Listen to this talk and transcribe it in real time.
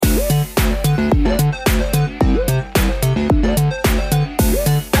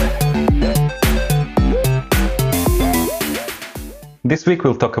This week,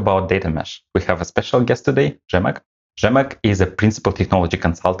 we'll talk about data mesh. We have a special guest today, Zhemak. Zhemak is a principal technology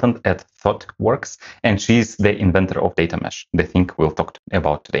consultant at ThoughtWorks, and she's the inventor of data mesh, the thing we'll talk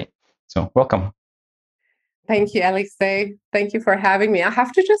about today. So welcome. Thank you, Alexei. Thank you for having me. I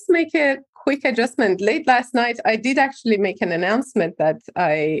have to just make a quick adjustment. Late last night, I did actually make an announcement that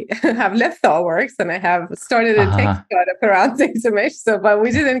I have left ThoughtWorks and I have started a tech startup around data mesh. But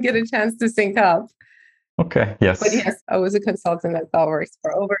we didn't get a chance to sync up. Okay, yes. But yes, I was a consultant at ThoughtWorks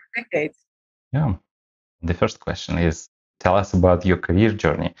for over a decade. Yeah. The first question is, tell us about your career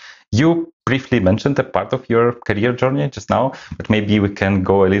journey. You briefly mentioned a part of your career journey just now, but maybe we can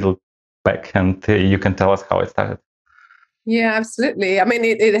go a little back and you can tell us how it started. Yeah, absolutely. I mean,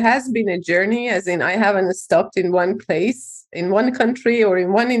 it has been a journey, as in I haven't stopped in one place, in one country or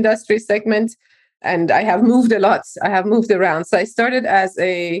in one industry segment. And I have moved a lot. I have moved around. So I started as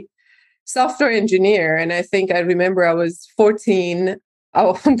a software engineer. And I think I remember I was 14.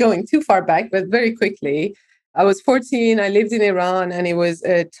 Oh, I'm going too far back, but very quickly. I was 14. I lived in Iran, and it was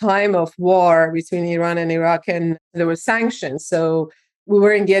a time of war between Iran and Iraq, and there were sanctions. So we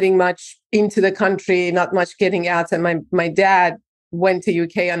weren't getting much into the country, not much getting out. And my dad went to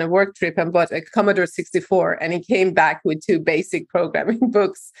UK on a work trip and bought a Commodore 64, and he came back with 2 basic programming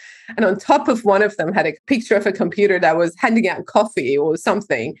books. And on top of one of them had a picture of a computer that was handing out coffee or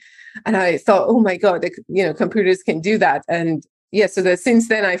something. And I thought, oh my God, computers can do that. And yeah, so since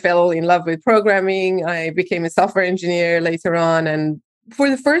then I fell in love with programming. I became a software engineer later on. And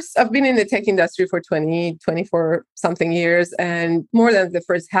I've been in the tech industry for 24 something years, and more than the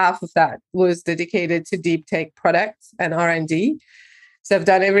first half of that was dedicated to deep tech products and R&D. So I've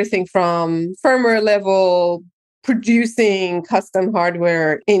done everything from firmware level, producing custom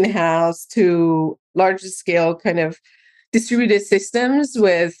hardware in-house, to larger scale kind of distributed systems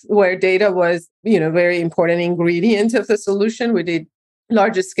where data was, very important ingredient of the solution. We did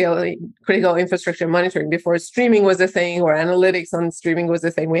larger scale critical infrastructure monitoring before streaming was a thing, or analytics on streaming was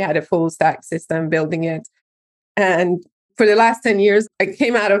a thing. We had a full stack system building it. And for the last 10 years, I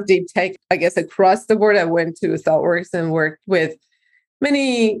came out of deep tech, I guess, across the board. I went to ThoughtWorks and worked with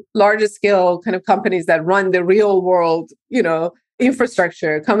many larger scale kind of companies that run the real world,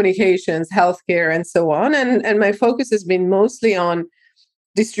 infrastructure, communications, healthcare, and so on. And my focus has been mostly on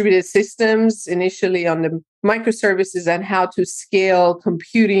distributed systems, initially on the microservices and how to scale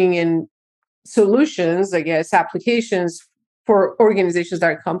computing and solutions, I guess, applications for organizations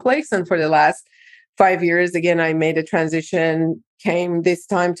that are complex. And for the last 5 years, again, I made a transition, came this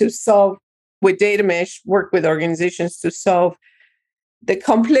time to solve with data mesh, work with organizations to solve the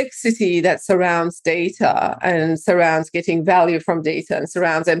complexity that surrounds data and surrounds getting value from data and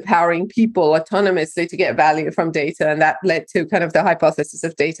surrounds empowering people autonomously to get value from data. And that led to kind of the hypothesis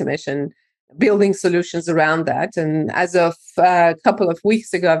of data mesh and building solutions around that. And as of a couple of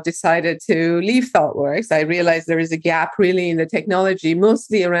weeks ago, I've decided to leave ThoughtWorks. I realized there is a gap really in the technology,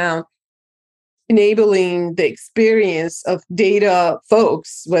 mostly around enabling the experience of data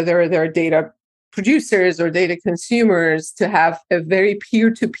folks, whether they're data producers or data consumers, to have a very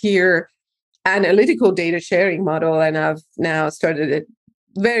peer-to-peer analytical data sharing model. And I've now started at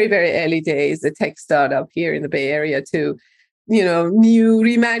very, very early days, a tech startup here in the Bay Area to,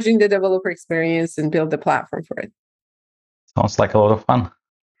 reimagine the developer experience and build the platform for it. Sounds like a lot of fun.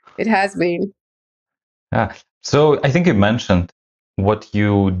 It has been. Yeah. So I think you mentioned what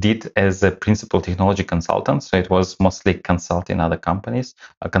you did as a principal technology consultant. So it was mostly consulting other companies,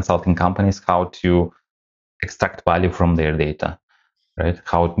 consulting companies, how to extract value from their data, right?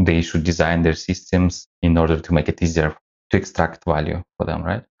 How they should design their systems in order to make it easier to extract value for them,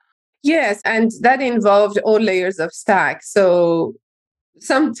 right? Yes, and that involved all layers of stack. So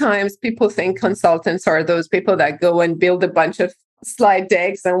sometimes people think consultants are those people that go and build a bunch of slide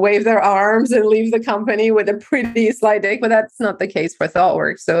decks and wave their arms and leave the company with a pretty slide deck, but that's not the case for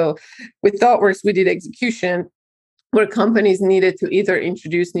ThoughtWorks. So with ThoughtWorks, we did execution where companies needed to either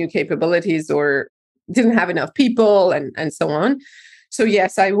introduce new capabilities or didn't have enough people and so on. So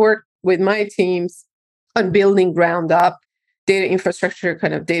yes, I worked with my teams on building ground up data infrastructure,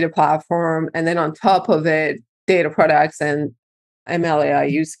 kind of data platform, and then on top of it, data products and ML AI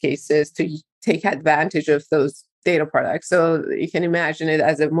use cases to take advantage of those data products. So you can imagine it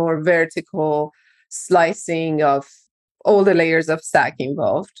as a more vertical slicing of all the layers of stack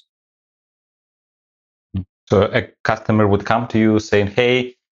involved. So a customer would come to you saying,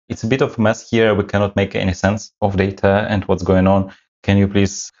 hey, it's a bit of a mess here. We cannot make any sense of data and what's going on. Can you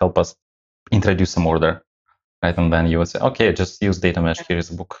please help us introduce some order? Right? And then you would say, okay, just use data mesh. Here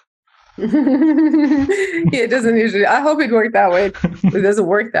is a book. Yeah, it doesn't usually. I hope it worked that way. It doesn't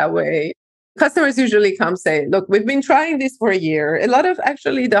work that way. Customers usually come say, look, we've been trying this for a year. A lot of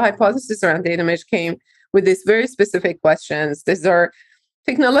actually the hypothesis around data mesh came with these very specific questions. These are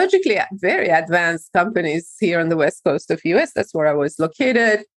technologically very advanced companies here on the west coast of US. That's where I was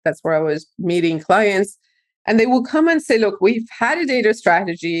located. That's where I was meeting clients. And they will come and say, look, we've had a data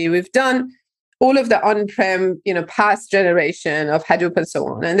strategy. We've done all of the on-prem, past generation of Hadoop and so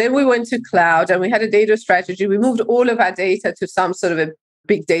on. And then we went to cloud and we had a data strategy. We moved all of our data to some sort of a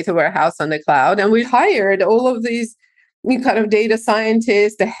big data warehouse on the cloud. And we hired all of these kind of data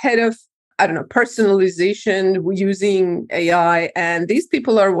scientists, the head of, personalization using AI. And these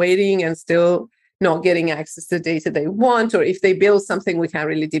people are waiting and still not getting access to the data they want, or if they build something we can't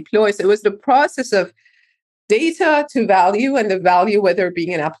really deploy. So it was the process of data to value, and the value, whether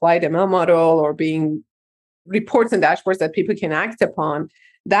being an applied ML model or being reports and dashboards that people can act upon.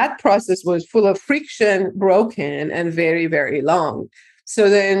 That process was full of friction, broken, and very, very long. So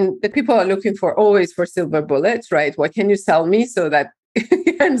then the people are looking for always for silver bullets, right? What can you sell me so that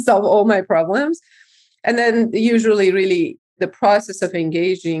you can solve all my problems? And then usually really the process of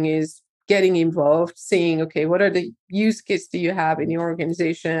engaging is getting involved, seeing, okay, what are the use cases do you have in your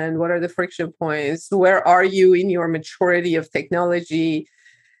organization? What are the friction points? Where are you in your maturity of technology?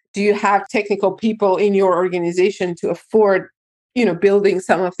 Do you have technical people in your organization to afford, building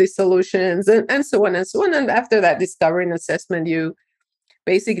some of these solutions, and so on and so on. And after that discovery and assessment, you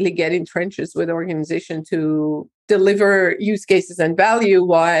basically get in trenches with the organization to deliver use cases and value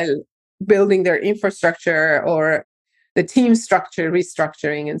while building their infrastructure or the team structure,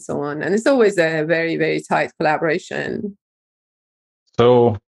 restructuring, and so on. And it's always a very, very tight collaboration.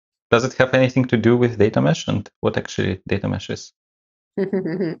 So does it have anything to do with data mesh and what actually data mesh is?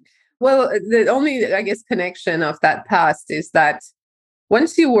 Well, the only, I guess, connection of that past is that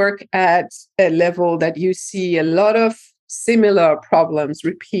once you work at a level that you see a lot of similar problems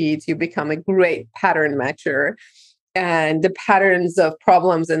repeat, you become a great pattern matcher. And the patterns of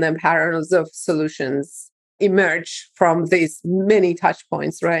problems and then patterns of solutions emerge from these many touch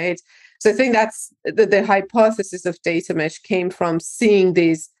points, right? So I think that's the hypothesis of data mesh came from seeing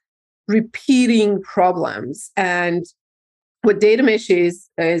these repeating problems. And what data mesh is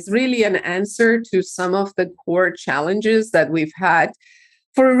really an answer to some of the core challenges that we've had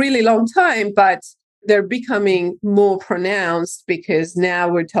for a really long time, but they're becoming more pronounced because now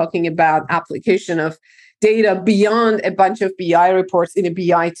we're talking about application of data beyond a bunch of BI reports in a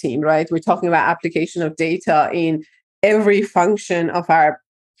BI team, right? We're talking about application of data in every function of our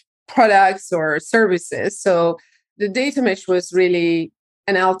products or services. So the data mesh was really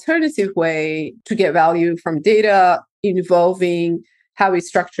an alternative way to get value from data, involving how we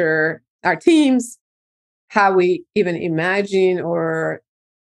structure our teams, how we even imagine or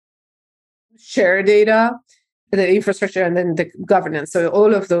share data, the infrastructure, and then the governance. So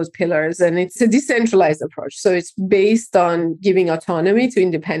all of those pillars. And it's a decentralized approach. So it's based on giving autonomy to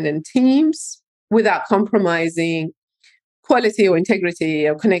independent teams without compromising quality or integrity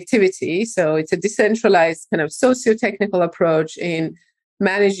or connectivity. So it's a decentralized kind of socio-technical approach in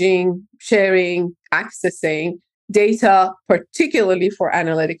managing, sharing, accessing data, particularly for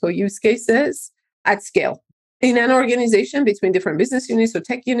analytical use cases at scale in an organization between different business units or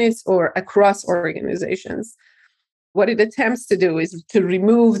tech units or across organizations. What it attempts to do is to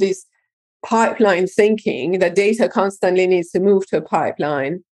remove this pipeline thinking that data constantly needs to move to a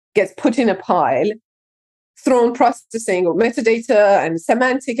pipeline, gets put in a pile, thrown processing or metadata and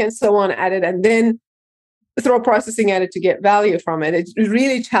semantic and so on added, and then throw processing at it to get value from it. It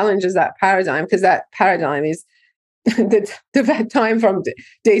really challenges that paradigm because that paradigm is the time from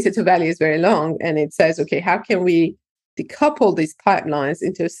data to value is very long. And it says, okay, how can we decouple these pipelines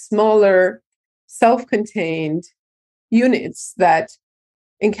into smaller, self-contained units that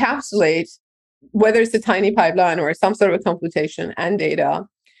encapsulate, whether it's a tiny pipeline or some sort of a computation and data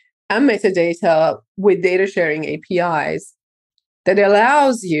and metadata with data sharing APIs that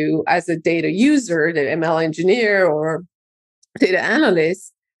allows you as a data user, the ML engineer or data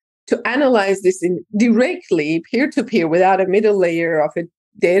analyst, to analyze this directly, peer-to-peer, without a middle layer of a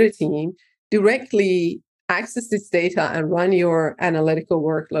data team, directly access this data and run your analytical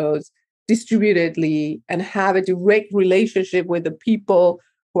workloads distributedly and have a direct relationship with the people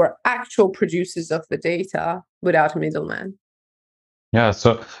who are actual producers of the data without a middleman. Yeah,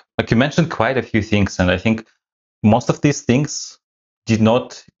 so like you mentioned quite a few things, and I think most of these things did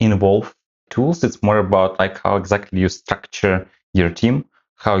not involve tools. It's more about like how exactly you structure your team,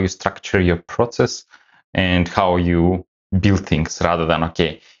 how you structure your process, and how you build things rather than,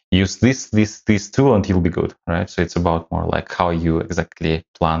 okay, use this tool and you'll be good, right? So it's about more like how you exactly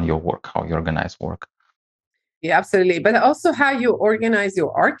plan your work, how you organize work. Yeah, absolutely. But also how you organize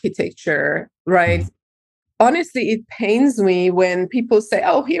your architecture, right? Mhm. Honestly, it pains me when people say,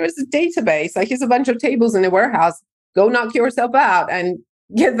 oh, here is a database, like here's a bunch of tables in a warehouse. Go knock yourself out and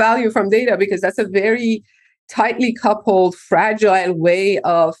get value from data, because that's a very tightly coupled, fragile way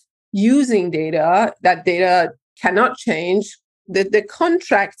of using data. That data cannot change. The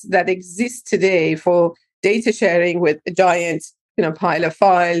contract that exists today for data sharing with a giant, pile of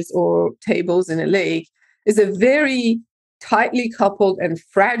files or tables in a lake is a very tightly coupled and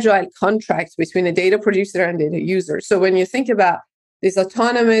fragile contract between a data producer and data user. So when you think about these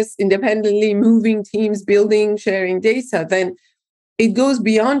autonomous, independently moving teams building, sharing data, then it goes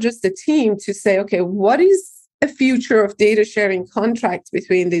beyond just the team to say, okay, what is a future of data sharing contracts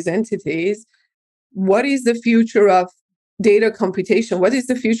between these entities? What is the future of data computation? What is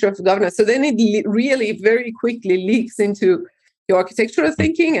the future of governance? So then it really very quickly leaks into your architectural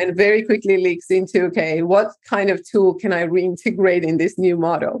thinking and very quickly leaks into, okay, what kind of tool can I reintegrate in this new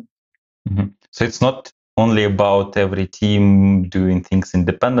model? Mhm. So it's not only about every team doing things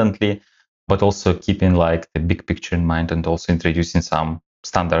independently, but also keeping like the big picture in mind and also introducing some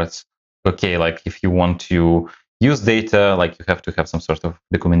standards. Okay, like if you want to use data, like you have to have some sort of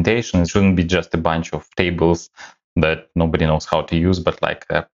documentation. It shouldn't be just a bunch of tables that nobody knows how to use, but like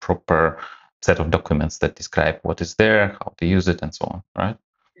a proper set of documents that describe what is there, how to use it, and so on, right?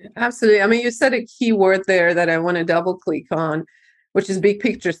 Absolutely. I mean, you said a key word there that I want to double click on, which is big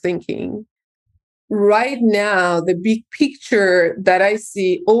picture thinking. Right now, the big picture that I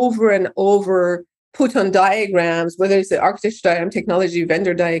see over and over put on diagrams, whether it's the architecture diagram, technology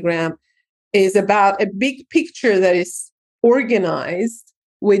vendor diagram, is about a big picture that is organized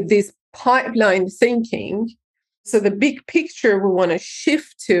with this pipeline thinking. So the big picture we want to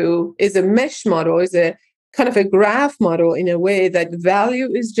shift to is a mesh model, is a kind of a graph model in a way that value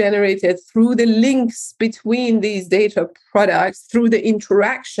is generated through the links between these data products, through the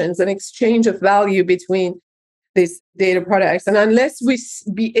interactions and exchange of value between these data products. And unless we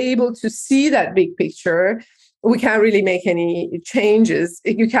be able to see that big picture, we can't really make any changes.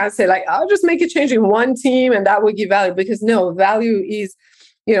 You can't say like, I'll just make a change in one team and that will give value, because no, value is,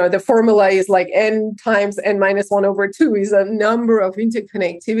 the formula is like n times n minus 1 over 2 is a number of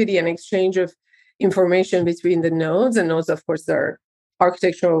interconnectivity and exchange of information between the nodes. And nodes, of course, are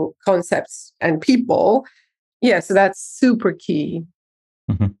architectural concepts and people. Yeah, so that's super key.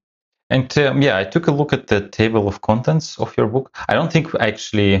 Mhm. And yeah, I took a look at the table of contents of your book. I don't think I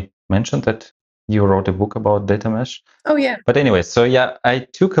actually mentioned that you wrote a book about data mesh. Oh, yeah. But anyway, so yeah, I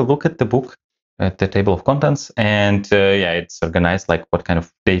took a look at the book, at the table of contents, and yeah, it's organized like what kind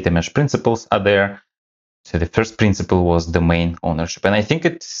of data mesh principles are there. So the first principle was domain ownership. And I think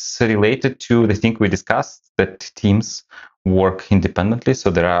it's related to the thing we discussed, that teams work independently. So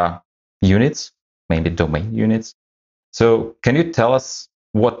there are units, maybe domain units. So can you tell us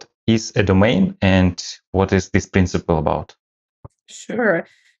what is a domain and what is this principle about? Sure.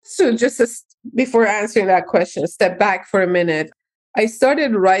 So before answering that question, step back for a minute. I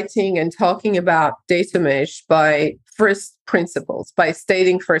started writing and talking about data mesh by first principles, by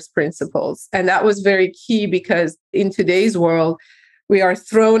stating first principles. And that was very key because in today's world, we are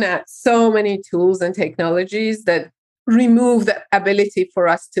thrown at so many tools and technologies that remove the ability for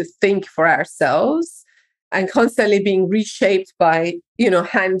us to think for ourselves, and constantly being reshaped by,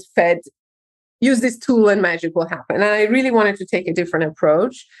 hand fed, use this tool and magic will happen. And I really wanted to take a different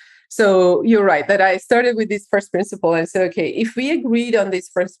approach. So you're right that I started with this first principle and said, okay, if we agreed on these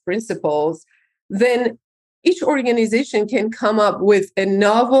first principles, then each organization can come up with a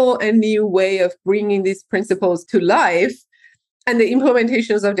novel and new way of bringing these principles to life. And the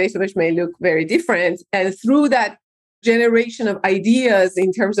implementations of data mesh may look very different. And through that generation of ideas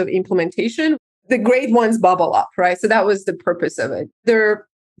in terms of implementation, the great ones bubble up, right? So that was the purpose of it. There are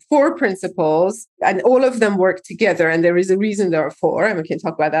 4 principles, and all of them work together. And there is a reason there are 4, and we can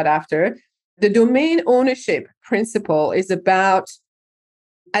talk about that after. The domain ownership principle is about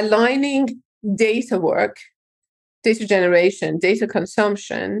aligning data work, data generation, data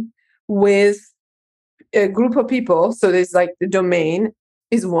consumption with a group of people. So there's like the domain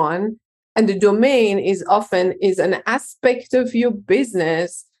is one, and the domain is often is an aspect of your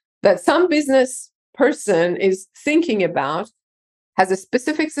business that some business person is thinking about, has a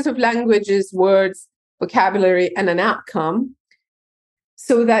specific set of languages, words, vocabulary, and an outcome.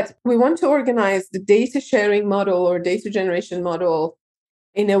 So that we want to organize the data sharing model or data generation model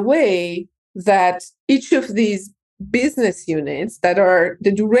in a way that each of these business units that are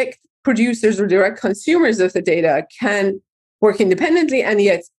the direct producers or direct consumers of the data can work independently and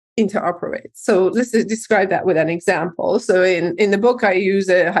yet interoperate. So let's describe that with an example. So in the book, I use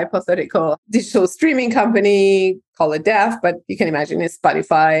a hypothetical digital streaming company, call it DEF, but you can imagine it's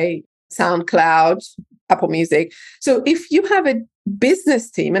Spotify, SoundCloud, Apple Music. So if you have a business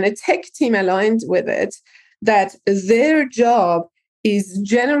team and a tech team aligned with it, that their job is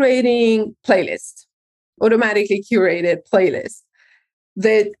generating playlists, automatically curated playlists,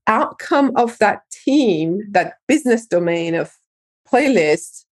 the outcome of that team, that business domain of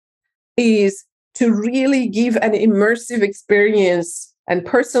playlists, is to really give an immersive experience and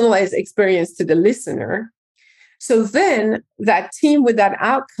personalized experience to the listener. So then that team with that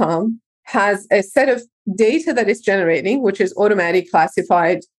outcome has a set of data that is generating, which is automatic,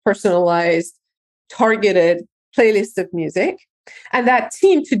 classified, personalized, targeted playlist of music. And that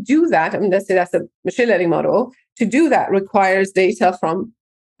team, to do that, I mean, that's a machine learning model, to do that requires data from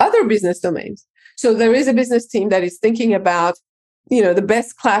other business domains. So there is a business team that is thinking about, the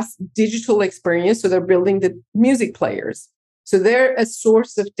best class digital experience. So they're building the music players. So they're a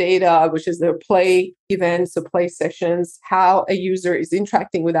source of data, which is their play events or play sessions, how a user is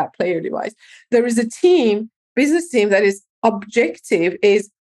interacting with that player device. There is a business team that is objective, is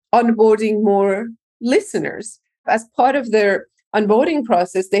onboarding more listeners. As part of their onboarding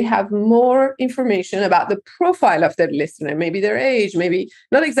process, they have more information about the profile of their listener, maybe their age, maybe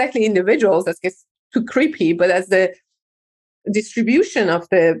not exactly individuals, that gets too creepy, but as the distribution of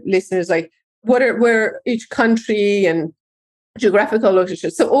the listeners, like where each country and geographical location.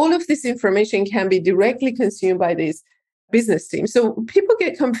 So all of this information can be directly consumed by these business teams. So people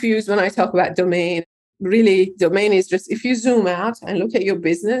get confused when I talk about domain. Really, domain is just if you zoom out and look at your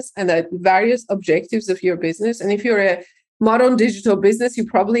business and the various objectives of your business. And if you're a modern digital business, you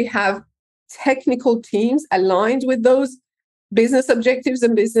probably have technical teams aligned with those business objectives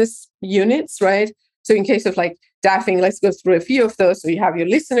and business units, right? So in case of like staffing, let's go through a few of those. So you have your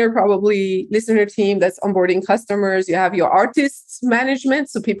listener team that's onboarding customers. You have your artists management,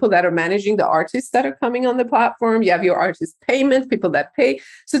 so people that are managing the artists that are coming on the platform. You have your artist payment, people that pay.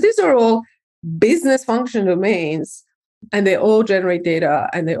 So these are all business function domains, and they all generate data,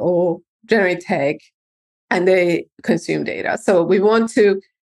 and they all generate tech, and they consume data. So we want to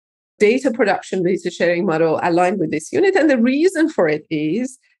data production, data sharing model aligned with this unit. And the reason for it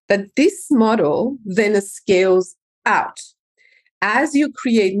is that this model then scales out. As you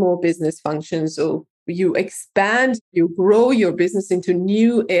create more business functions, or you expand, you grow your business into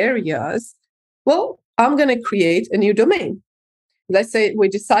new areas, well, I'm going to create a new domain. Let's say we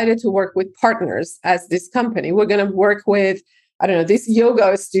decided to work with partners as this company. We're going to work with, these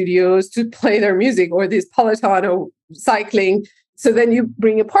yoga studios to play their music, or this Peloton or cycling. So then you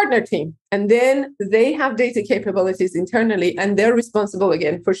bring a partner team, and then they have data capabilities internally, and they're responsible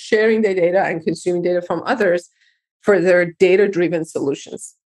again for sharing their data and consuming data from others for their data-driven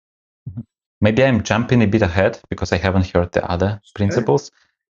solutions. Maybe I'm jumping a bit ahead because I haven't heard the other principles.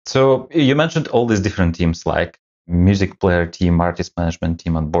 So you mentioned all these different teams, like music player team, artist management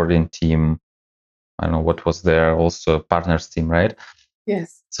team, onboarding team. I don't know what was there, also partners team, right?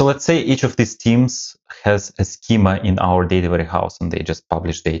 Yes. So let's say each of these teams has a schema in our data warehouse, and they just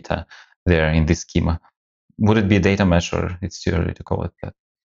publish data there in this schema. Would it be a data mesh, or it's too early to call it that?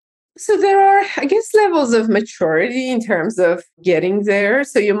 So there are, I guess, levels of maturity in terms of getting there.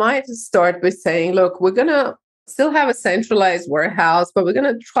 So you might start with saying, look, we're going to still have a centralized warehouse, but we're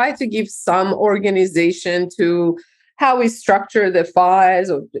going to try to give some organization to how we structure the files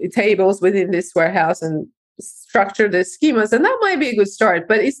or tables within this warehouse and structure the schemas. And that might be a good start,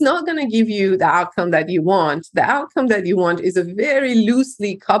 but it's not going to give you the outcome that you want. The outcome that you want is a very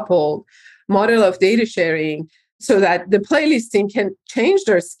loosely coupled model of data sharing, so that the playlist team can change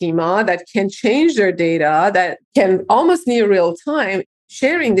their schema, that can change their data, that can almost near real time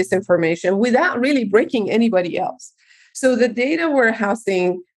sharing this information without really breaking anybody else. So the data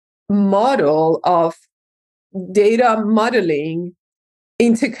warehousing model of data modeling,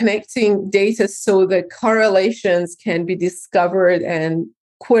 interconnecting data so the correlations can be discovered and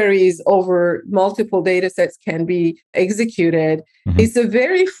queries over multiple data sets can be executed. It's a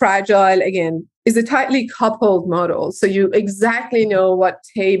very fragile, again, is a tightly coupled model. So you exactly know what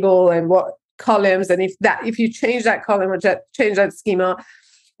table and what columns, and if you change that column or change that schema,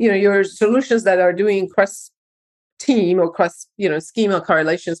 your solutions that are doing cross team or cross schema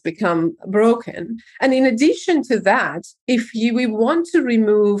correlations become broken. And in addition to that, if we want to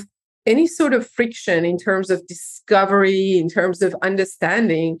remove any sort of friction in terms of discovery, in terms of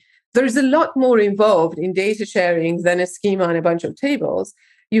understanding, there's a lot more involved in data sharing than a schema and a bunch of tables.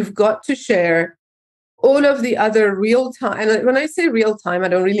 You've got to share all of the other real time. And when I say real time, I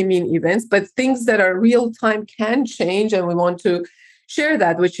don't really mean events, but things that are real time can change, and we want to share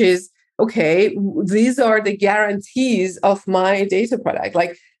that, which is, okay, these are the guarantees of my data product.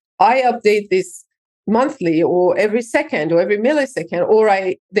 Like I update this monthly or every second or every millisecond, or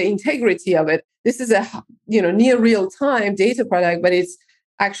the integrity of it. This is a near real time data product, but it's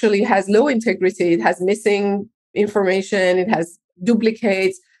actually has low integrity. It has missing information. It has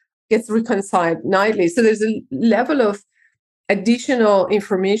duplicates, gets reconciled nightly. So there's a level of additional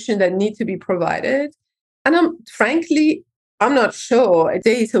information that need to be provided. And I'm not sure a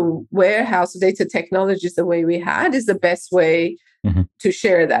data warehouse, data technologies the way we had is the best way to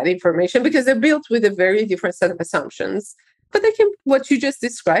share that information, because they're built with a very different set of assumptions. But what you just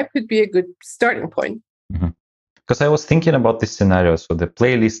described could be a good starting point. Because I was thinking about this scenario. So the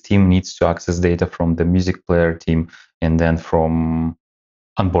playlist team needs to access data from the music player team and then from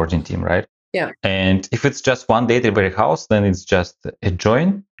onboarding team, right? Yeah. And if it's just one data warehouse, then it's just a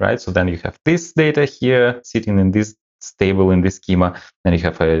join, right? So then you have this data here sitting in this table in this schema. Then you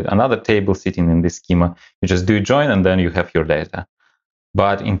have another table sitting in this schema. You just do a join and then you have your data.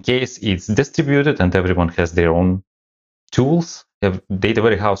 But in case it's distributed and everyone has their own tools, have data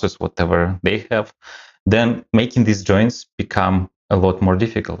warehouses, whatever they have, then making these joins become a lot more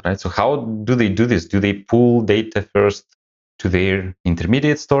difficult, right? So how do they do this? Do they pull data first to their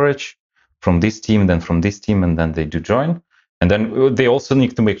intermediate storage from this team, then from this team, and then they do join? And then they also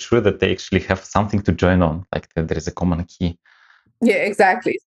need to make sure that they actually have something to join on, like there is a common key. Yeah,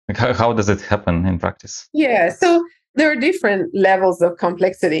 exactly. Like how does it happen in practice? Yeah, so there are different levels of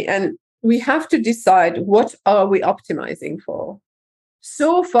complexity, and we have to decide what are we optimizing for.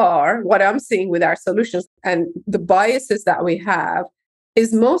 So far, what I'm seeing with our solutions and the biases that we have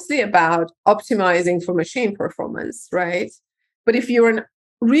is mostly about optimizing for machine performance, right? But if you're a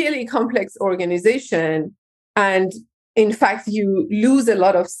really complex organization and in fact, you lose a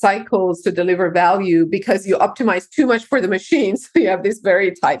lot of cycles to deliver value because you optimize too much for the machine. So you have this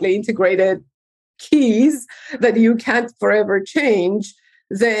very tightly integrated keys that you can't forever change.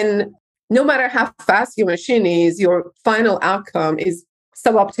 Then no matter how fast your machine is, your final outcome is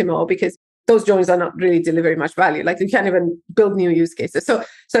suboptimal because those joins are not really delivering much value. Like you can't even build new use cases. So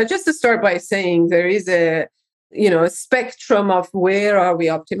just to start by saying there is a spectrum of where are we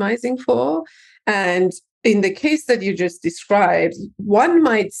optimizing for. And in the case that you just described, one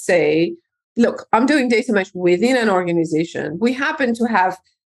might say, look, I'm doing data mesh within an organization. We happen to have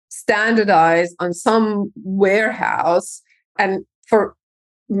standardized on some warehouse. And for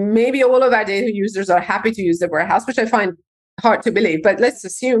maybe all of our data users are happy to use the warehouse, which I find hard to believe, but let's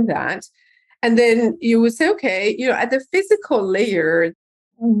assume that. And then you would say, okay, at the physical layer,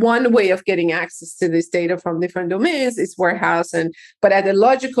 one way of getting access to this data from different domains is warehouse. But at the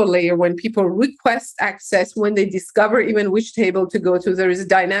logical layer, when people request access, when they discover even which table to go to, there is a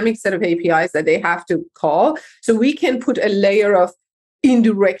dynamic set of APIs that they have to call. So we can put a layer of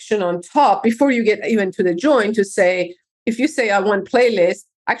indirection on top before you get even to the join to say, if you say I want playlist,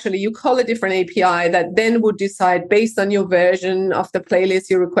 actually you call a different API that then would decide based on your version of the playlist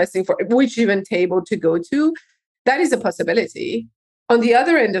you're requesting for which even table to go to. That is a possibility. On the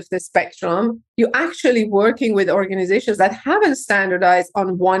other end of the spectrum, you're actually working with organizations that haven't standardized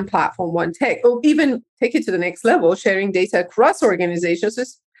on one platform, one tech, or even take it to the next level, sharing data across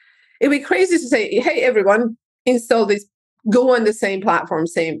organizations. It'd be crazy to say, hey, everyone, install this, go on the same platform,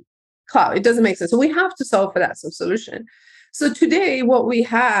 same cloud. It doesn't make sense. So we have to solve for that solution. So today, what we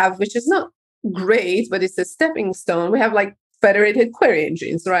have, which is not great, but it's a stepping stone, we have like federated query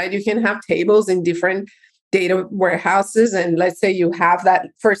engines, right? You can have tables in different data warehouses. And let's say you have that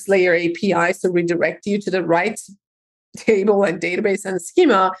first layer APIs to redirect you to the right table and database and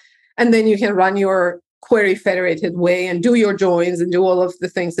schema. And then you can run your query federated way and do your joins and do all of the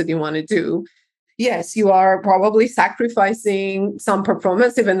things that you want to do. Yes, you are probably sacrificing some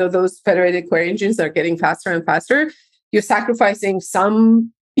performance, even though those federated query engines are getting faster and faster. You're sacrificing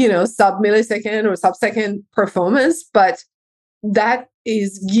some, sub-millisecond or sub-second performance, but that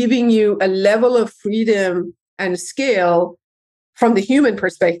is giving you a level of freedom and scale from the human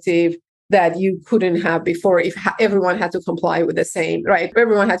perspective that you couldn't have before if everyone had to comply with the same, right?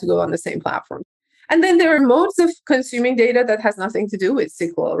 Everyone had to go on the same platform. And then there are modes of consuming data that has nothing to do with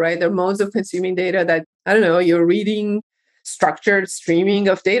SQL, right? There are modes of consuming data that, you're reading structured streaming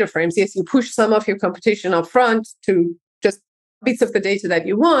of data frames. Yes, you push some of your computation up front to just bits of the data that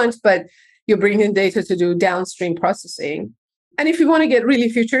you want, but you bring in data to do downstream processing. And if you want to get really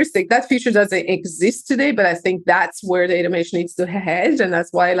futuristic, that feature doesn't exist today, but I think that's where data mesh needs to head. And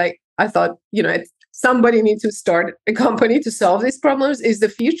that's why, I thought, somebody needs to start a company to solve these problems, is the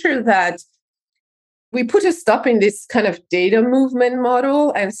future that we put a stop in this kind of data movement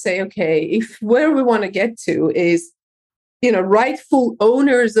model and say, okay, if where we want to get to is rightful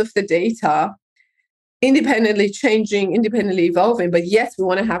owners of the data, independently changing, independently evolving. But yes, we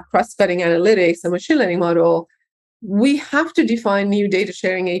want to have cross-cutting analytics and machine learning model. We have to define new data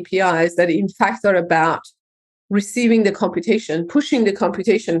sharing APIs that in fact are about receiving the computation, pushing the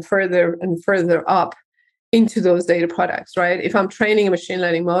computation further and further up into those data products, right? If I'm training a machine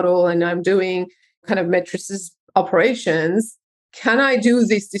learning model and I'm doing kind of matrices operations, can I do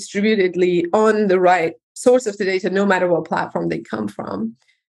this distributedly on the right source of the data, no matter what platform they come from?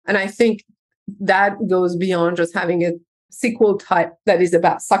 And I think that goes beyond just having a SQL type that is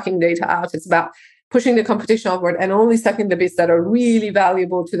about sucking data out. It's about pushing the computation upward and only sucking the bits that are really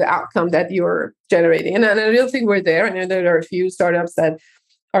valuable to the outcome that you're generating. And I don't think we're there. I know there are a few startups that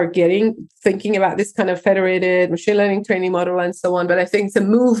are thinking about this kind of federated machine learning training model and so on. But I think it's a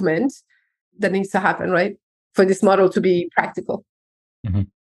movement that needs to happen, right? For this model to be practical. Mm-hmm.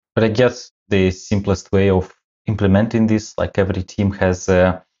 But I guess the simplest way of implementing this, like every team has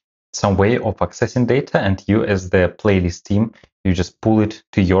some way of accessing data, and you as the playlist team, you just pull it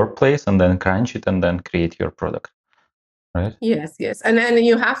to your place and then crunch it and then create your product, right? Yes. And then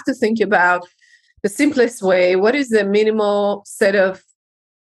you have to think about the simplest way. What is the minimal set of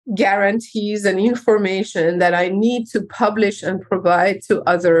guarantees and information that I need to publish and provide to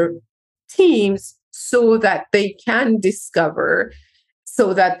other teams so that they can discover,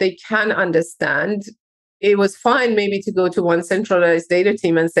 so that they can understand? It was fine maybe to go to one centralized data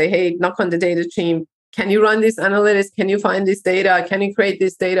team and say, hey, knock on the data team, can you run this analytics? Can you find this data? Can you create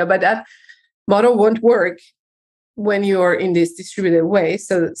this data? But that model won't work when you're in this distributed way.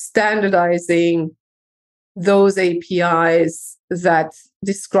 So standardizing those APIs that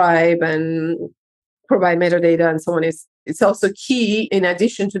describe and provide metadata and so on it's also key in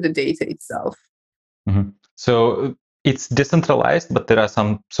addition to the data itself. Mm-hmm. So it's decentralized, but there are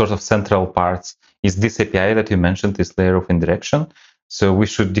some sort of central parts. Is this API that you mentioned, this layer of indirection? So we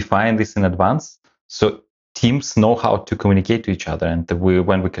should define this in advance so teams know how to communicate to each other. And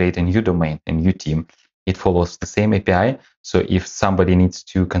when we create a new domain, a new team, it follows the same API. So if somebody needs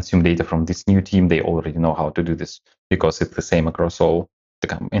to consume data from this new team, they already know how to do this because it's the same across all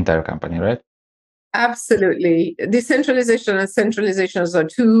the entire company, right? Absolutely. Decentralization and centralizations are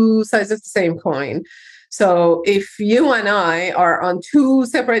two sides of the same coin. So if you and I are on two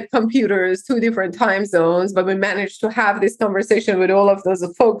separate computers, two different time zones, but we manage to have this conversation with all of those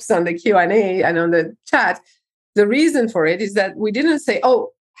folks on the Q&A and on the chat, the reason for it is that we didn't say, oh,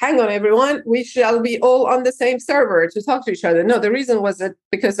 hang on, everyone, we shall be all on the same server to talk to each other. No, the reason was that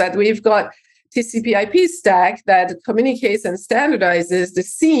because that we've got TCP/IP stack that communicates and standardizes the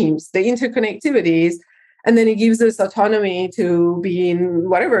seams, the interconnectivities, and then it gives us autonomy to be in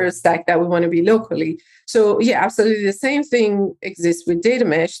whatever stack that we want to be locally. So yeah, absolutely. The same thing exists with data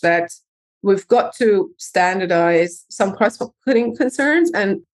mesh, that we've got to standardize some cross-cutting concerns,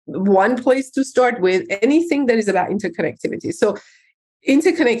 and one place to start with anything that is about interconnectivity. So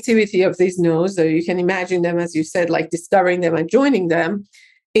interconnectivity of these nodes, so you can imagine them, as you said, like discovering them and joining them,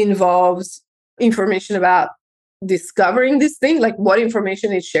 involves information about discovering this thing, like what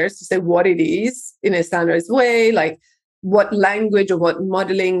information it shares to say what it is in a standardized way, like what language or what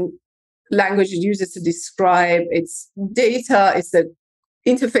modeling language it uses to describe its data. It's the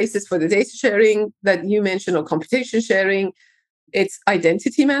interfaces for the data sharing that you mentioned, or computation sharing. It's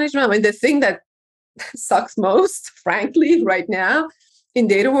identity management. I mean, the thing that sucks most, frankly, right now in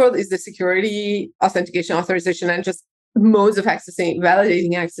data world is the security, authentication, authorization, and just modes of accessing,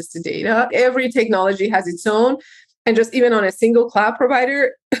 validating access to data. Every technology has its own, and just even on a single cloud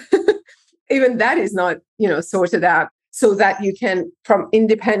provider, even that is not, sorted out so that you can, from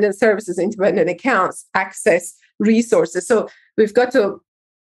independent services, independent accounts, access resources. So we've got to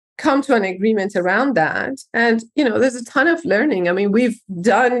come to an agreement around that. And, there's a ton of learning. I mean, we've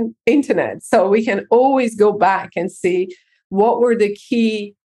done internet, so we can always go back and see what were the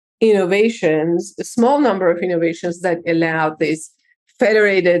key innovations, a small number of innovations that allowed this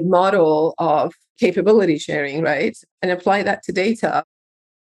federated model of capability sharing, right? And apply that to data.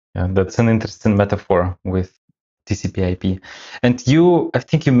 Yeah, that's an interesting metaphor with TCP/IP. And I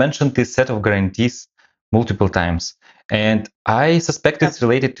think you mentioned this set of guarantees multiple times. And I suspect it's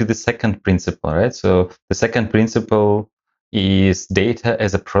related to the second principle, right? So the second principle is data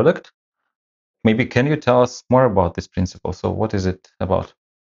as a product. Maybe can you tell us more about this principle? So what is it about?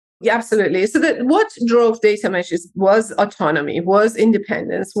 Yeah, absolutely. So that what drove data meshes was autonomy, was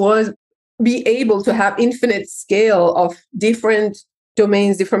independence, was be able to have infinite scale of different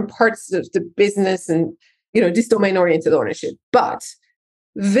domains, different parts of the business, and this domain-oriented ownership. But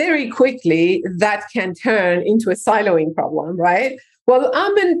very quickly, that can turn into a siloing problem, right? Well,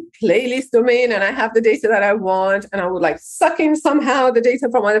 I'm in playlist domain and I have the data that I want, and I would like suck in somehow the data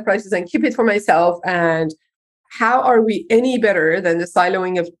from other places and keep it for myself. And how are we any better than the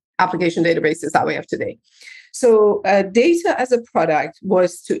siloing of application databases that we have today? So data as a product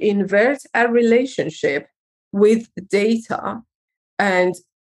was to invert a relationship with data and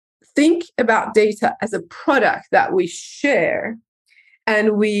think about data as a product that we share,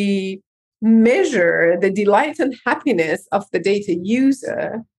 and we measure the delight and happiness of the data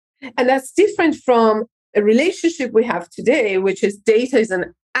user. And that's different from a relationship we have today, which is data is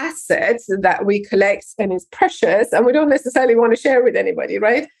an asset that we collect and is precious, and we don't necessarily want to share with anybody,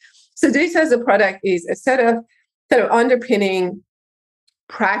 right? So data as a product is a set of kind of underpinning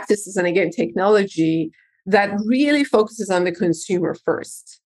practices and, again, technology that really focuses on the consumer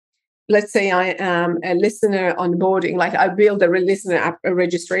first. Let's say I am a listener onboarding, like I build a listener app, a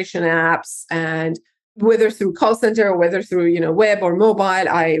registration apps, and whether through call center or whether through web or mobile,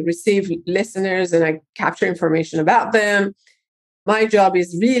 I receive listeners and I capture information about them. My job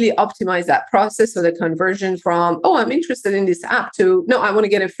is really optimize that process, so the conversion from, oh, I'm interested in this app, to, no, I want to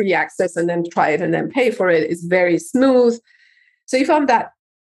get a free access and then try it and then pay for it, is very smooth. So if I'm that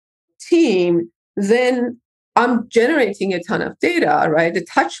team, then I'm generating a ton of data, right? The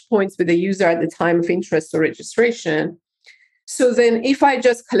touch points with the user at the time of interest or registration. So then if I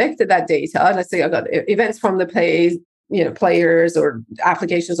just collected that data, let's say I got events from the players or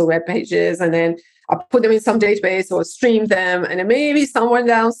applications or web pages, and then I put them in some database or stream them, and then maybe someone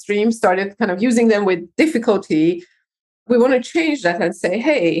downstream started kind of using them with difficulty. We want to change that and say,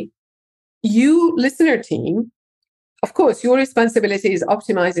 hey, you listener team, of course, your responsibility is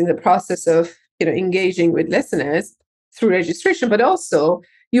optimizing the process of engaging with listeners through registration, but also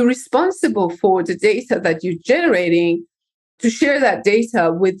you're responsible for the data that you're generating to share that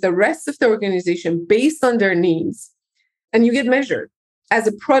data with the rest of the organization based on their needs. And you get measured. As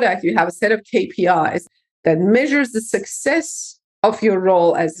a product, you have a set of KPIs that measures the success of your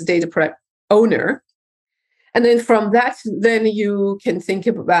role as a data product owner. And then from that, then you can think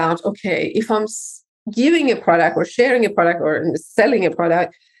about, okay, if I'm giving a product or sharing a product or selling a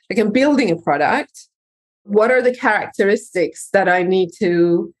product, like I'm building a product, what are the characteristics that I need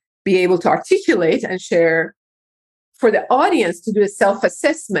to be able to articulate and share for the audience to do a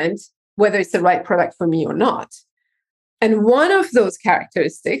self-assessment, whether it's the right product for me or not? And one of those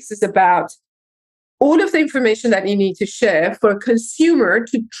characteristics is about all of the information that you need to share for a consumer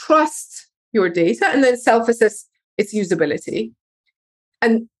to trust your data and then self-assess its usability.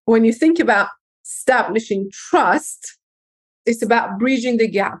 And when you think about establishing trust, it's about bridging the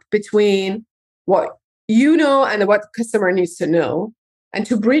gap between what you know and what the customer needs to know. And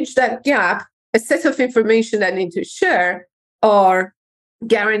to bridge that gap, a set of information that you need to share are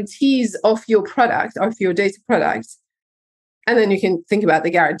guarantees of your product, of your data product. And then you can think about the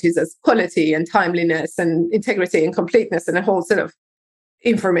guarantees as quality and timeliness and integrity and completeness and a whole set of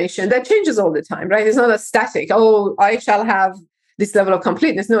information that changes all the time, right? It's not a static, oh, I shall have this level of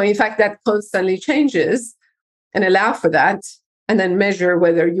completeness. No, in fact, that constantly changes, and allow for that, and then measure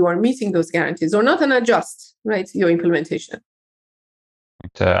whether you are meeting those guarantees or not, and adjust, right, your implementation.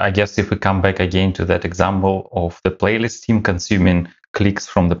 I guess if we come back again to that example of the playlist team consuming clicks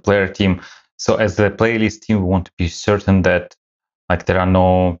from the player team. So as the playlist team, we want to be certain that there are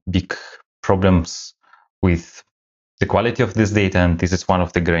no big problems with the quality of this data. And this is one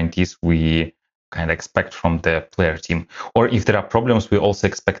of the guarantees we kind of expect from the player team. Or if there are problems, we also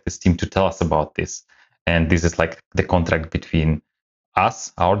expect this team to tell us about this. And this is like the contract between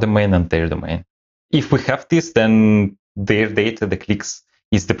us, our domain, and their domain. If we have this, then their data, the clicks,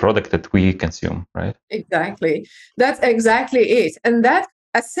 is the product that we consume, right? Exactly. That's exactly it. And that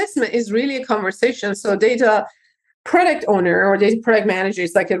assessment is really a conversation. So data product owner or data product manager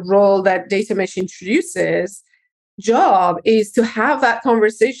is like a role that Data Mesh introduces. Job is to have that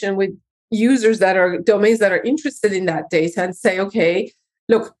conversation with users that are domains that are interested in that data and say, okay,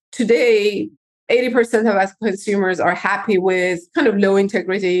 look, today, 80% of us consumers are happy with kind of low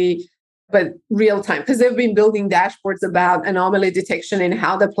integrity, but real time, because they've been building dashboards about anomaly detection and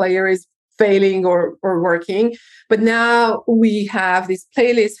how the player is failing or working. But now we have these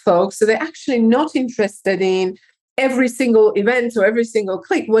playlist folks, so they're actually not interested in every single event or every single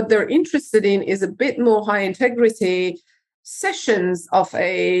click. What they're interested in is a bit more high integrity sessions of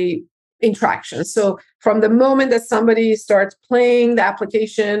a interaction. So from the moment that somebody starts playing the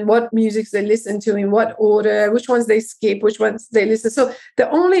application, what musics they listen to, in what order, which ones they skip, which ones they listen. So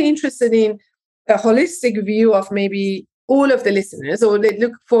they're only interested in a holistic view of maybe all of the listeners, or they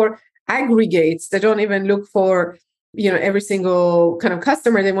look for aggregates. They don't even look for, every single kind of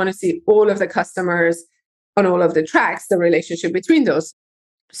customer. They want to see all of the customers on all of the tracks, the relationship between those.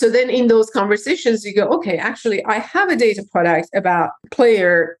 So then in those conversations, you go, okay, actually, I have a data product about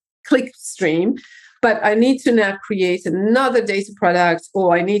player click stream, but I need to now create another data product,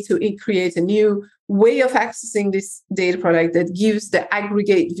 or I need to create a new way of accessing this data product that gives the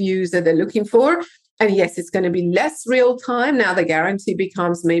aggregate views that they're looking for. And yes, it's going to be less real time. Now the guarantee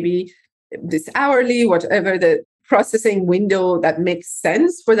becomes maybe this hourly, whatever the processing window that makes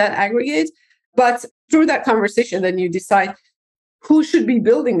sense for that aggregate. But through that conversation, then you decide who should be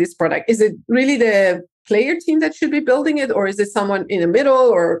building this product. Is it really the player team that should be building it, or is it someone in the middle,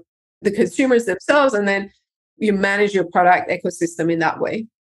 or the consumers themselves? And then you manage your product ecosystem in that way.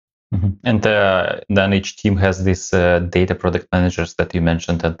 Mm-hmm. And then each team has these data product managers that you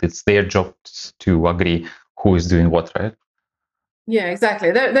mentioned, and it's their job to agree who is doing what, right? Yeah,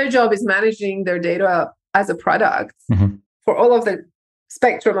 exactly. Their job is managing their data as a product for all of the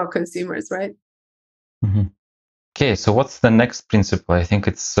spectrum of consumers, right? Mm-hmm. Okay, so what's the next principle? I think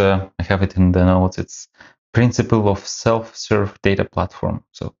it's, I have it in the notes. It's principle of self-serve data platform.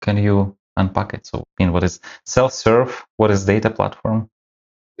 So can you unpack it? So, what is self-serve? What is data platform?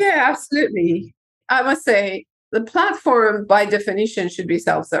 Yeah, absolutely. I must say the platform by definition should be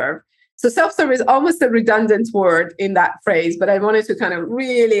self-serve. So self-serve is almost a redundant word in that phrase, but I wanted to kind of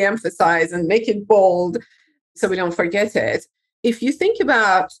really emphasize and make it bold so we don't forget it. If you think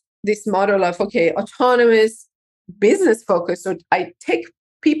about this model of, okay, autonomous business focus, so I take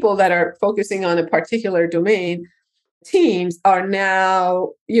people that are focusing on a particular domain, teams are now,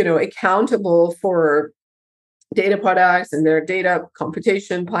 accountable for data products and their data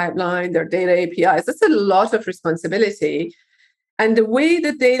computation pipeline, their data APIs. That's a lot of responsibility. And the way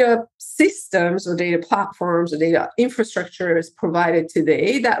that data systems or data platforms or data infrastructure is provided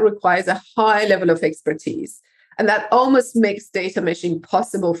today, that requires a high level of expertise. And that almost makes data meshing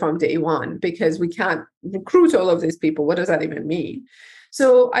possible from day one, because we can't recruit all of these people. What does that even mean?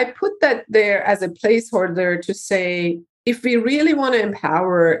 So I put that there as a placeholder to say, if we really want to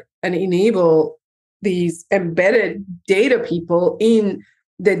empower and enable these embedded data people in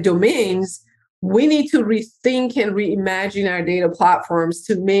the domains, we need to rethink and reimagine our data platforms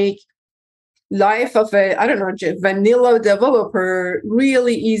to make life of a, vanilla developer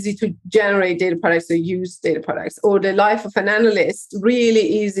really easy to generate data products or use data products, or the life of an analyst really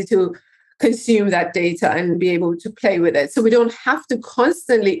easy to consume that data and be able to play with it. So we don't have to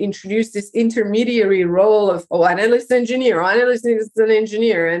constantly introduce this intermediary role of, analyst engineer, or analyst is an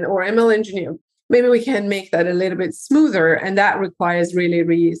engineer, or ML engineer. Maybe we can make that a little bit smoother. And that requires really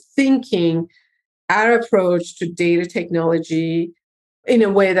rethinking our approach to data technology in a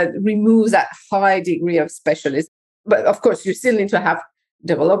way that removes that high degree of specialism. But of course, you still need to have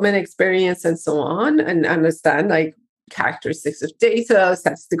development experience and so on, and understand like characteristics of data,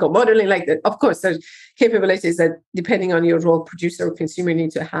 statistical modeling, like that. Of course, there's capabilities that, depending on your role, producer or consumer,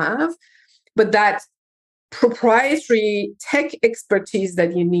 need to have. But that proprietary tech expertise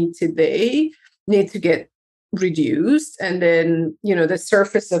that you need today need to get reduced. And then, the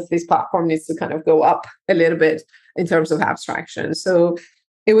surface of this platform needs to kind of go up a little bit in terms of abstraction. So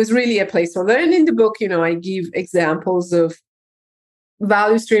it was really a placeholder. And in the book, I give examples of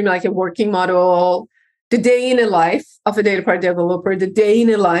value stream, like a working model, the day in a life of a data product developer, the day in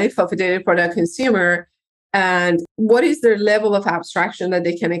a life of a data product consumer, and what is their level of abstraction that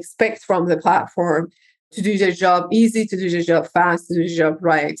they can expect from the platform to do their job easy, to do their job fast, to do their job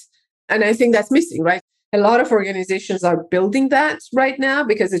right. And I think that's missing, right? A lot of organizations are building that right now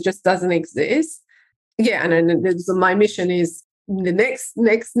because it just doesn't exist. Yeah, and so my mission is, the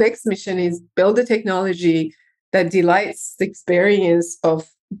next mission is build a technology that delights the experience of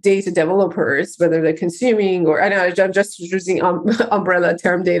data developers, whether they're consuming or, I know I'm just using umbrella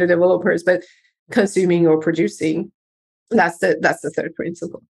term data developers, but consuming or producing. That's the third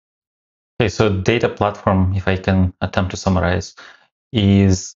principle. Okay, so data platform, if I can attempt to summarize,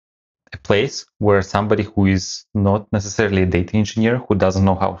 is a place where somebody who is not necessarily a data engineer, who doesn't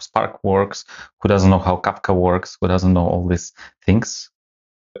know how Spark works, who doesn't know how Kafka works, who doesn't know all these things,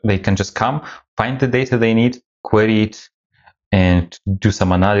 they can just come, find the data they need, query it, and do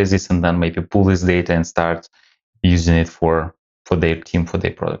some analysis, and then maybe pull this data and start using it for their team, for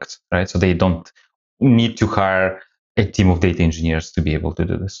their products, right? So they don't need to hire a team of data engineers to be able to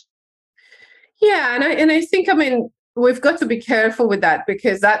do this. Yeah, and I think, we've got to be careful with that,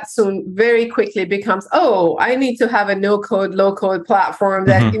 because that soon very quickly becomes, I need to have a no-code, low-code platform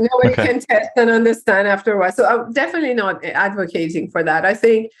that nobody can test and understand after a while. So I'm definitely not advocating for that. I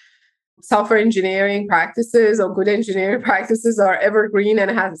think software engineering practices or good engineering practices are evergreen and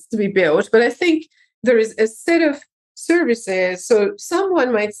has to be built. But I think there is a set of services. So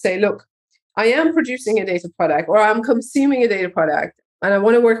someone might say, look, I am producing a data product or I'm consuming a data product and I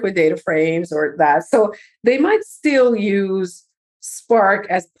want to work with data frames or that. So they might still use Spark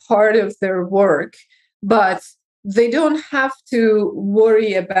as part of their work, but they don't have to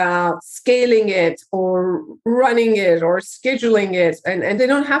worry about scaling it or running it or scheduling it. And they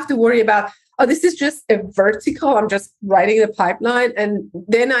don't have to worry about, oh, this is just a vertical. I'm just writing the pipeline. And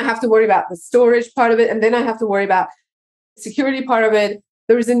then I have to worry about the storage part of it. And then I have to worry about the security part of it.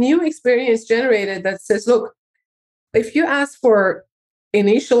 There is a new experience generated that says, look, if you ask for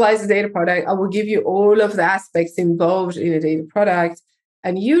initialize the data product, I will give you all of the aspects involved in a data product.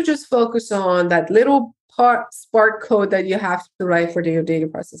 And you just focus on that little part Spark code that you have to write for your data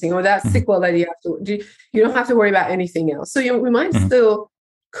processing, or that SQL that you have to do. You don't have to worry about anything else. So we might still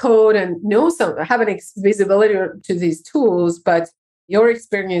code and know have an visibility to these tools, but your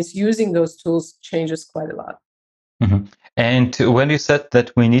experience using those tools changes quite a lot. And when you said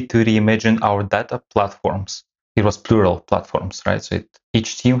that we need to reimagine our data platforms, it was plural platforms, right? So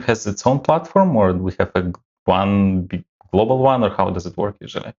each team has its own platform, or we have one big global one, or how does it work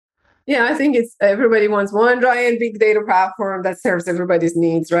usually? Yeah, I think it's everybody wants one giant big data platform that serves everybody's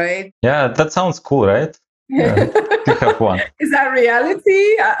needs, right? Yeah, that sounds cool, right? Yeah, to have one. Is that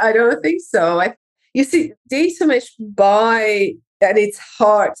reality? I don't think so. You see, data mesh by at its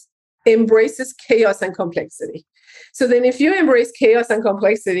heart embraces chaos and complexity. So then if you embrace chaos and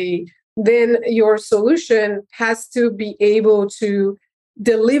complexity, then your solution has to be able to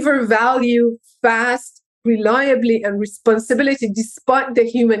deliver value fast, reliably, and responsibility despite the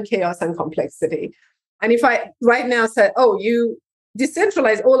human chaos and complexity. And if I right now said, oh, you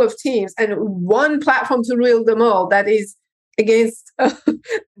decentralize all of teams and one platform to rule them all, that is against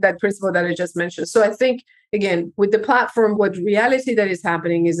that principle that I just mentioned. So I think, again, with the platform, what reality that is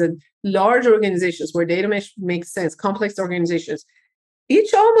happening is that large organizations where data mesh makes sense, complex organizations,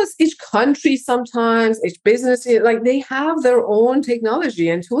 each country sometimes, each business, like they have their own technology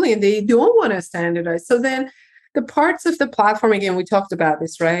and tooling and they don't want to standardize. So then the parts of the platform, again, we talked about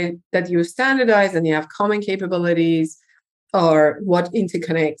this, right? That you standardize and you have common capabilities are what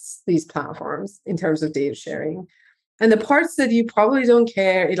interconnects these platforms in terms of data sharing. And the parts that you probably don't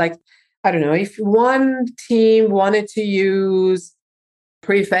care, like, I don't know, if one team wanted to use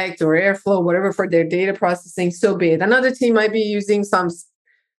Prefect or Airflow, whatever, for their data processing, so be it. Another team might be using some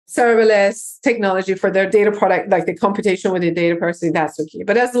serverless technology for their data product, like the computation with the data processing, that's okay.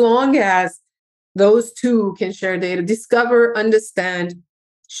 But as long as those two can share data, discover, understand,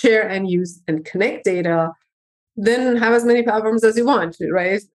 share and use and connect data, then have as many platforms as you want,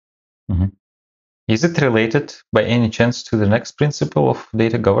 right? Is it related by any chance to the next principle of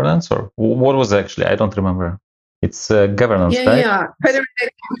data governance, or what was actually? I don't remember. It's governance, right? Yeah,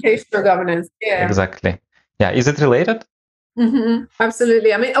 federated computational governance. Yeah, exactly. Yeah, is it related?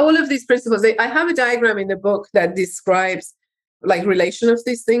 Absolutely. I mean, all of these principles. I have a diagram in the book that describes like relation of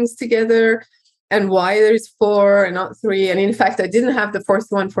these things together and why there's 4 and not 3. And in fact, I didn't have the fourth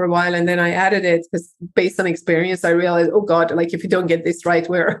one for a while, and then I added it because based on experience, I realized, oh God, like if you don't get this right,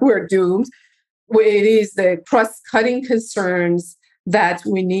 we're doomed. It is the cross-cutting concerns that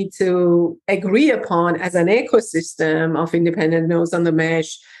we need to agree upon as an ecosystem of independent nodes on the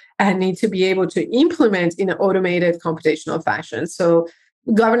mesh and need to be able to implement in an automated computational fashion. So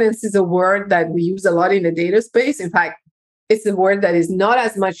governance is a word that we use a lot in the data space. In fact, it's a word that is not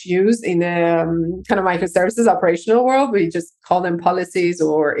as much used in the kind of microservices operational world. We just call them policies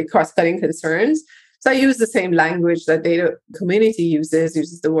or cross-cutting concerns. So I use the same language that data community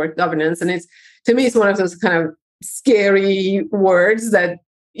uses the word governance. And it's, to me, it's one of those kind of scary words that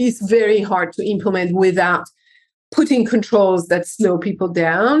is very hard to implement without putting controls that slow people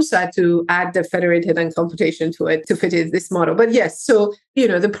down. So I had to add the federated and computation to it to fit this model. But yes, so,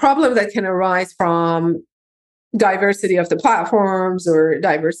 the problem that can arise from diversity of the platforms or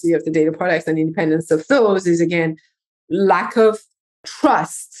diversity of the data products and independence of those is, again, lack of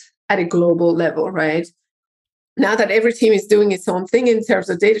trust at a global level, right? Now that every team is doing its own thing in terms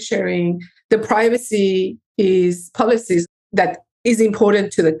of data sharing, the privacy is policies that is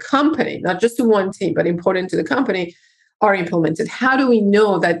important to the company, not just to one team, but important to the company, are implemented. How do we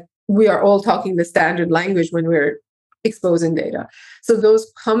know that we are all talking the standard language when we're exposing data? So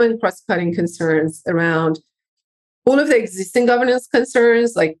those common cross-cutting concerns around all of the existing governance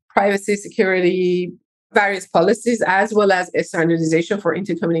concerns like privacy, security, various policies, as well as a standardization for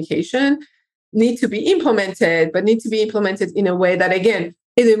intercommunication need to be implemented, but need to be implemented in a way that, again,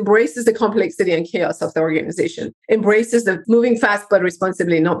 it embraces the complexity and chaos of the organization, embraces the moving fast but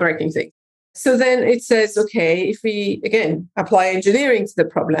responsibly, not breaking things. So then it says, okay, if we, again, apply engineering to the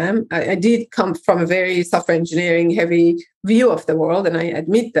problem, I did come from a very software engineering heavy view of the world, and I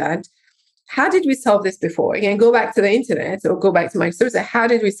admit that. how did we solve this before? Again, go back to the internet or go back to microservices. How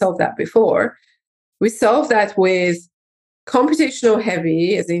did we solve that before? We solved that with computational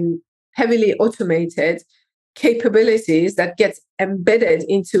heavy, as in heavily automated capabilities that gets embedded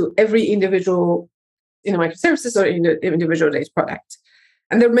into every individual microservices or individual data product.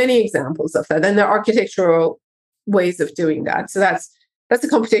 And there are many examples of that. And there are architectural ways of doing that. So that's the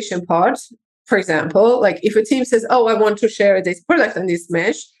computation part. For example, like if a team says, oh, I want to share a data product on this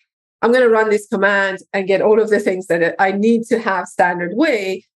mesh, I'm going to run this command and get all of the things that I need to have standard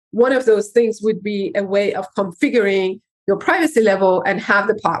way. One of those things would be a way of configuring your privacy level and have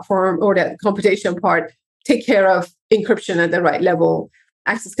the platform or the computation part take care of encryption at the right level,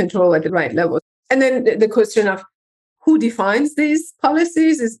 access control at the right level. And then the question of who defines these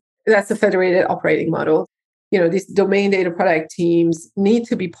policies that's a federated operating model. These domain data product teams need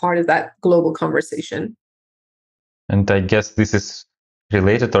to be part of that global conversation. And I guess this is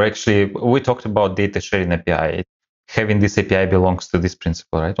related, or actually, we talked about data sharing API. Having this API belongs to this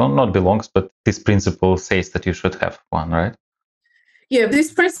principle, right? Well, not belongs, but this principle says that you should have one, right? Yeah,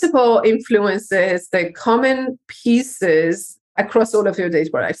 this principle influences the common pieces across all of your data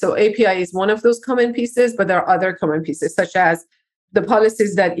products. So API is one of those common pieces, but there are other common pieces, such as the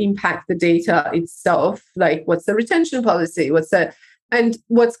policies that impact the data itself, like what's the retention policy, and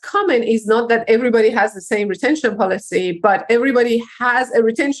what's common is not that everybody has the same retention policy, but everybody has a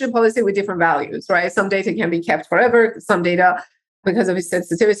retention policy with different values, right? Some data can be kept forever. Some data, because of its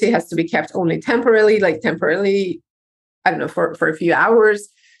sensitivity, has to be kept only temporarily, I don't know, for a few hours.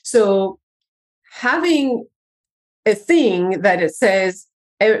 So having a thing that it says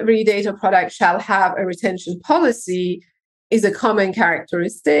every data product shall have a retention policy is a common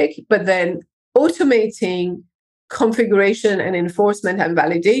characteristic, but then automating configuration and enforcement and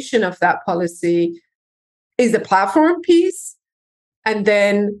validation of that policy is the platform piece. And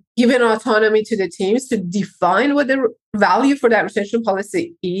then giving autonomy to the teams to define what the value for that retention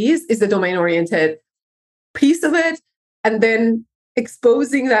policy is the domain-oriented piece of it. And then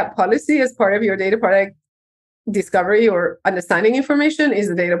exposing that policy as part of your data product discovery or understanding information is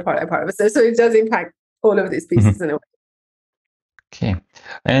the data product part of it. So it does impact all of these pieces in a way. Okay.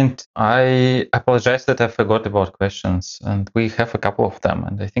 And I apologize that I forgot about questions, and we have a couple of them.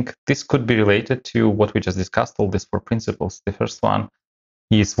 And I think this could be related to what we just discussed, all these 4 principles. The first one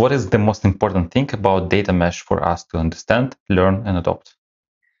is, what is the most important thing about data mesh for us to understand, learn, and adopt?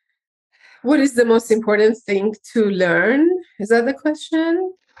 What is the most important thing to learn? Is that the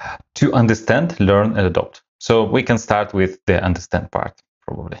question? To understand, learn, and adopt. So we can start with the understand part,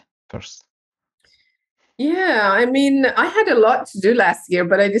 probably first. Yeah, I mean, I had a lot to do last year,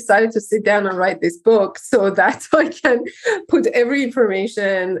 but I decided to sit down and write this book so that I can put every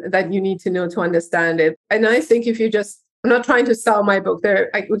information that you need to know to understand it. And I think if you I'm not trying to sell my book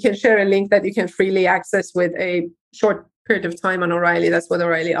there, we can share a link that you can freely access with a short period of time on O'Reilly. That's what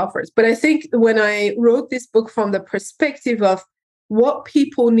O'Reilly offers. But I think when I wrote this book from the perspective of what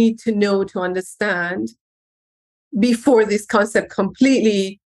people need to know to understand before this concept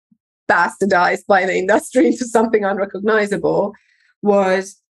completely bastardized by the industry into something unrecognizable,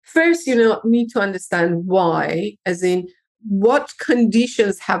 was first, need to understand why, as in what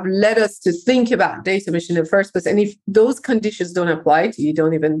conditions have led us to think about data mesh in the first place. And if those conditions don't apply to you,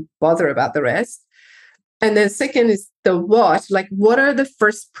 don't even bother about the rest. And then second is the what, like what are the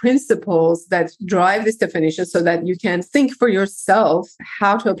first principles that drive this definition so that you can think for yourself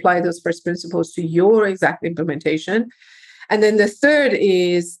how to apply those first principles to your exact implementation. And then the third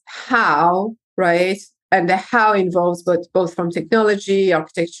is how, right? And the how involves both from technology,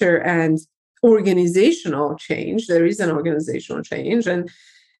 architecture, and organizational change. There is an organizational change. And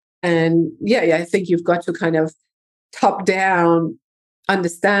I think you've got to kind of top down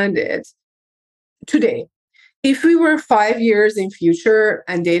understand it today. If we were 5 years in future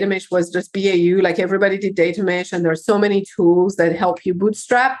and data mesh was just BAU, like everybody did data mesh and there are so many tools that help you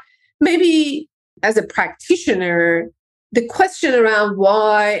bootstrap, maybe as a practitioner, the question around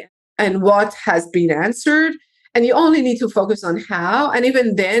why and what has been answered, and you only need to focus on how. And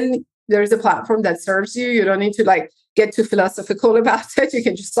even then, there is a platform that serves you. You don't need to get too philosophical about it. You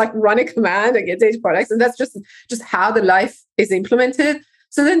can just run a command and get data products. And that's just how the life is implemented.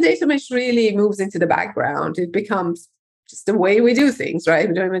 So then data mesh really moves into the background. It becomes just the way we do things, right?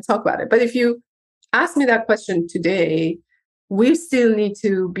 We don't even talk about it. But if you ask me that question today, we still need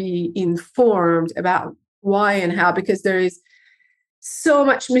to be informed about why and how, because there is so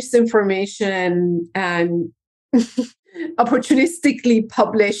much misinformation and opportunistically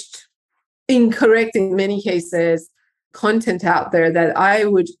published, incorrect in many cases, content out there that I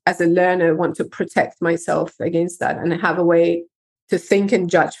would, as a learner, want to protect myself against that and have a way to think and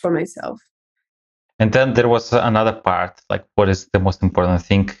judge for myself. And then there was another part, like what is the most important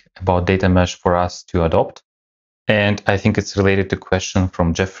thing about data mesh for us to adopt? And I think it's related to a question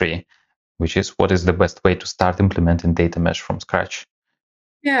from Jeffrey, which is what is the best way to start implementing data mesh from scratch?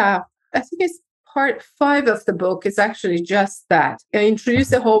 Yeah, I think it's part 5 of the book is actually just that. I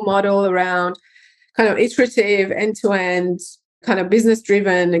introduced a whole model around kind of iterative, end-to-end, kind of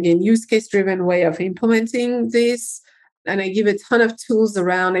business-driven, again, use case-driven way of implementing this. And I give a ton of tools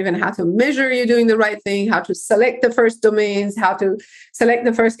around even how to measure you're doing the right thing, how to select the first domains, how to select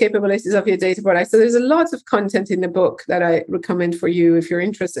the first capabilities of your data product. So there's a lot of content in the book that I recommend for you if you're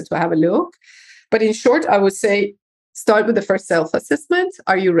interested to have a look. But in short, I would say start with the first self-assessment.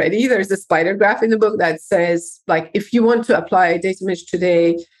 Are you ready? There's a spider graph in the book that says, like, if you want to apply data mesh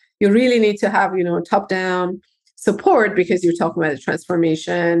today, you really need to have, top-down support because you're talking about a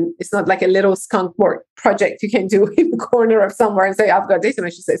transformation. It's not like a little skunk work project you can do in the corner of somewhere and say, I've got data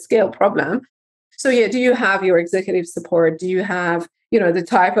mesh. It's a scale problem. So yeah, do you have your executive support? Do you have, the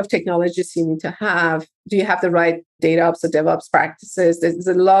type of technologies you need to have? Do you have the right data ops or DevOps practices? There's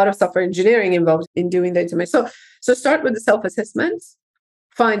a lot of software engineering involved in doing data mesh. So start with the self-assessment,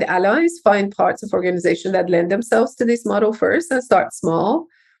 find allies, find parts of organization that lend themselves to this model first and start small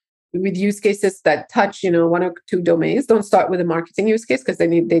with use cases that touch, 1 or 2 domains. Don't start with a marketing use case because they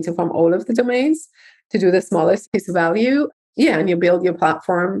need data from all of the domains to do the smallest piece of value. Yeah, and you build your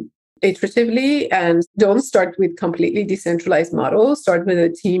platform iteratively and don't start with completely decentralized models. Start with a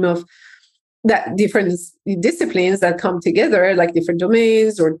team of that different disciplines that come together, like different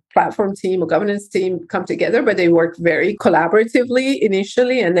domains or platform team or governance team come together, but they work very collaboratively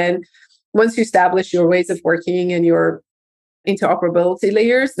initially. And then once you establish your ways of working and your interoperability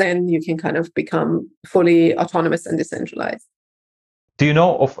layers, then you can kind of become fully autonomous and decentralized. Do you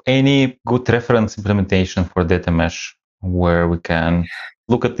know of any good reference implementation for data mesh where we can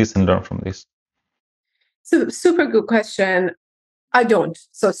look at this and learn from this? So super good question. I don't.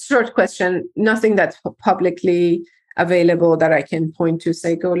 So short question, nothing that's publicly available that I can point to,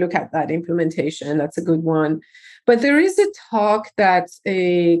 say, go look at that implementation. That's a good one. But there is a talk that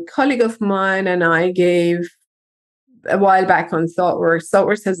a colleague of mine and I gave a while back on ThoughtWorks.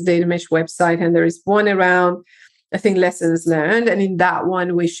 ThoughtWorks has a data mesh website, and there is one around, I think, lessons learned. And in that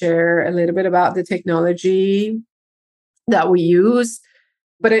one, we share a little bit about the technology that we use.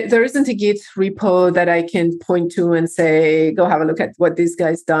 But there isn't a Git repo that I can point to and say, go have a look at what this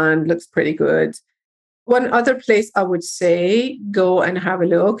guy's done. Looks pretty good. One other place I would say go and have a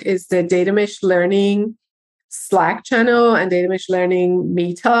look is the Data Mesh Learning Slack channel and Data Mesh Learning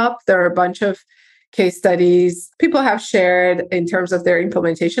Meetup. There are a bunch of case studies people have shared in terms of their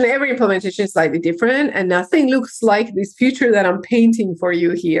implementation. Every implementation is slightly different, and nothing looks like this future that I'm painting for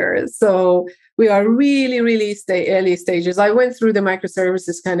you here. So we are really, really early stages. I went through the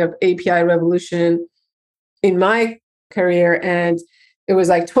microservices kind of API revolution in my career, and it was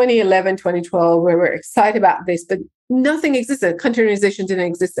like 2011, 2012, where we're excited about this, but nothing existed. Containerization didn't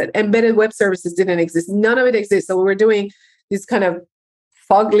exist. Embedded web services didn't exist. None of it exists. So we were doing these kind of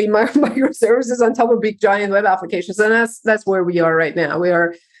fugly microservices on top of big giant web applications. And that's where we are right now. We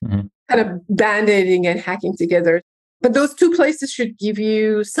are kind of band-aiding and hacking together. But those 2 places should give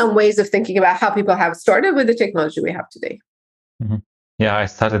you some ways of thinking about how people have started with the technology we have today. Yeah, I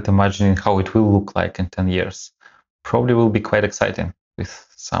started imagining how it will look like in 10 years. Probably will be quite exciting with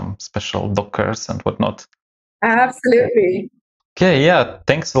some special Dockers and whatnot. Absolutely. Okay, yeah.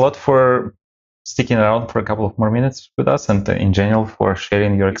 Thanks a lot for sticking around for a couple of more minutes with us, and in general for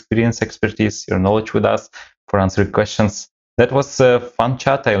sharing your experience, expertise, your knowledge with us, for answering questions. That was a fun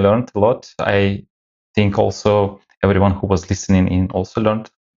chat. I learned a lot. I think also everyone who was listening in also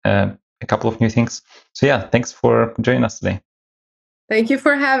learned a couple of new things. So yeah, thanks for joining us today. Thank you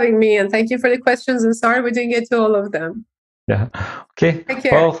for having me, and thank you for the questions. And sorry we didn't get to all of them. Yeah. Okay. Take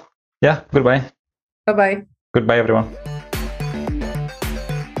care. Well, yeah. Goodbye. Bye-bye. Goodbye, everyone.